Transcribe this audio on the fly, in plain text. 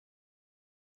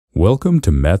Welcome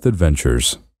to Math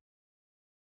Adventures.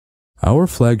 Our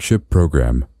flagship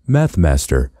program,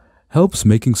 Mathmaster, helps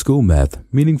making school math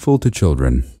meaningful to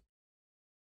children.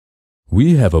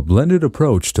 We have a blended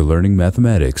approach to learning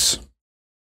mathematics.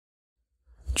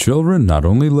 Children not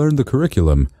only learn the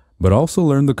curriculum, but also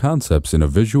learn the concepts in a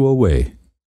visual way.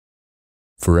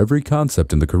 For every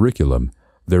concept in the curriculum,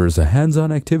 there is a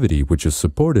hands-on activity which is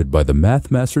supported by the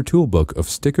Mathmaster toolbook of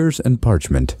stickers and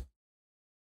parchment.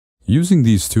 Using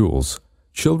these tools,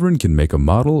 children can make a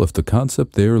model of the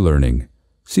concept they are learning,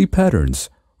 see patterns,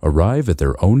 arrive at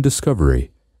their own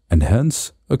discovery, and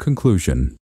hence a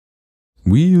conclusion.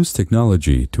 We use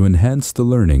technology to enhance the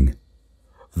learning.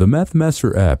 The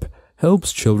Mathmaster app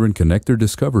helps children connect their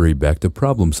discovery back to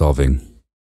problem solving.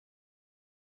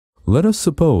 Let us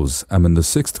suppose I'm in the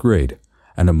 6th grade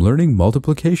and I'm learning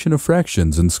multiplication of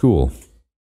fractions in school.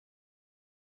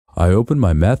 I open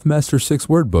my Mathmaster 6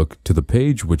 Wordbook to the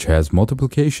page which has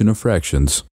multiplication of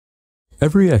fractions.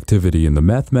 Every activity in the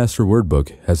Mathmaster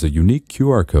Wordbook has a unique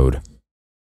QR code.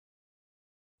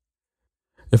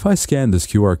 If I scan this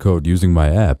QR code using my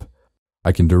app,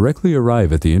 I can directly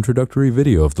arrive at the introductory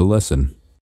video of the lesson.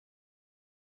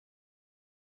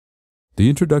 The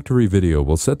introductory video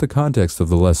will set the context of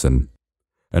the lesson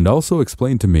and also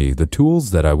explain to me the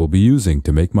tools that I will be using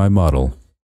to make my model.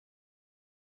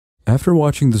 After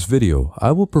watching this video,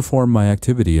 I will perform my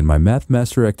activity in my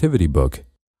Mathmaster activity book,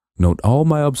 note all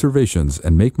my observations,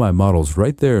 and make my models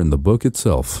right there in the book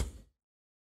itself.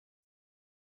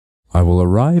 I will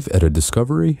arrive at a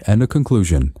discovery and a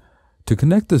conclusion. To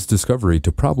connect this discovery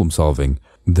to problem solving,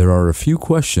 there are a few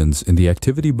questions in the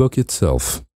activity book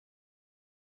itself.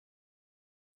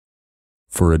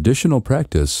 For additional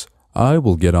practice, I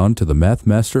will get on to the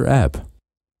Mathmaster app.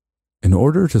 In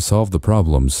order to solve the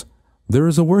problems, there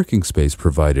is a working space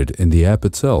provided in the app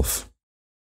itself.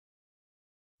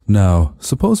 Now,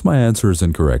 suppose my answer is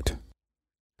incorrect.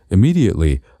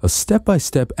 Immediately, a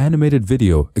step-by-step animated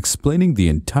video explaining the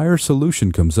entire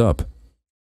solution comes up.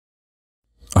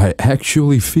 I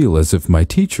actually feel as if my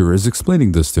teacher is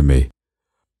explaining this to me.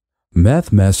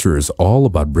 Mathmaster is all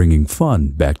about bringing fun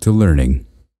back to learning.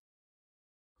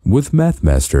 With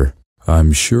Mathmaster,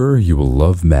 I'm sure you will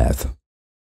love math.